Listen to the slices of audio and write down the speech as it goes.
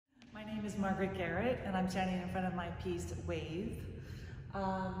name is Margaret Garrett, and I'm standing in front of my piece, Wave.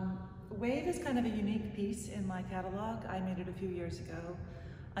 Wave is kind of a unique piece in my catalog. I made it a few years ago.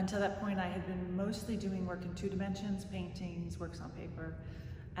 Until that point, I had been mostly doing work in 2 dimensions, paintings, works on paper,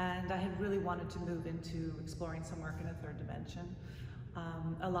 and I had really wanted to move into exploring some work in a 3rd dimension.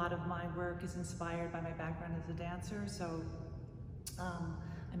 A lot of my work is inspired by my background as a dancer, so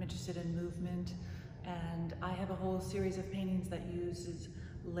I'm interested in movement, and I have a whole series of paintings that uses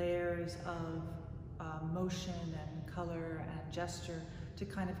layers of motion and color and gesture to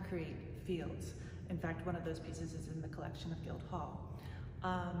kind of create fields. In fact, one of those pieces is in the collection of Guildhall.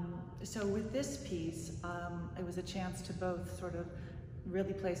 So with this piece, it was a chance to both sort of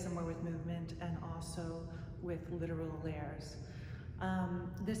really play somewhere with movement and also with literal layers.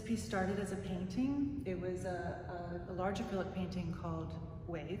 This piece started as a painting. It was a large acrylic painting called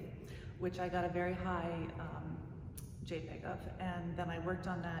Wave, which I got a very high JPEG of, and then I worked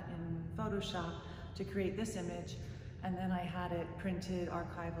on that in Photoshop to create this image, and then I had it printed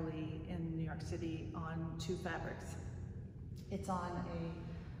archivally in New York City on 2 fabrics. It's on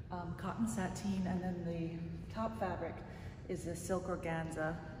a cotton sateen, and then the top fabric is a silk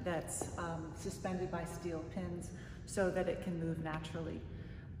organza that's suspended by steel pins so that it can move naturally.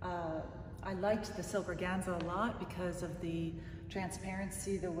 I liked the silk organza a lot because of the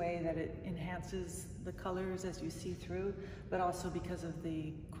transparency, the way that it enhances the colors as you see through, but also because of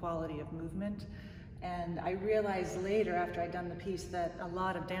the quality of movement. And I realized later, after I'd done the piece, that a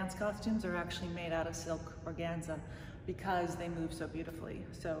lot of dance costumes are actually made out of silk organza because they move so beautifully.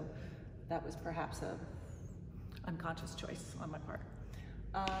 So that was perhaps an unconscious choice on my part.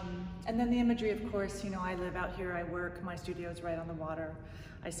 And then the imagery, of course, you know, I live out here, I work, my studio's right on the water.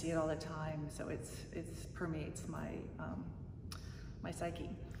 I see it all the time, so it permeates my, my psyche.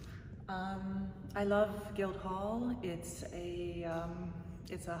 I love Guildhall. It's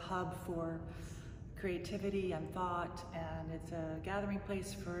a hub for creativity and thought, and it's a gathering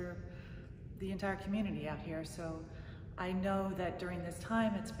place for the entire community out here. So I know that during this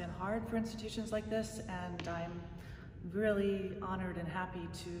time it's been hard for institutions like this, and I'm really honored and happy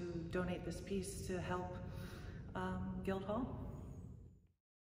to donate this piece to help Guildhall.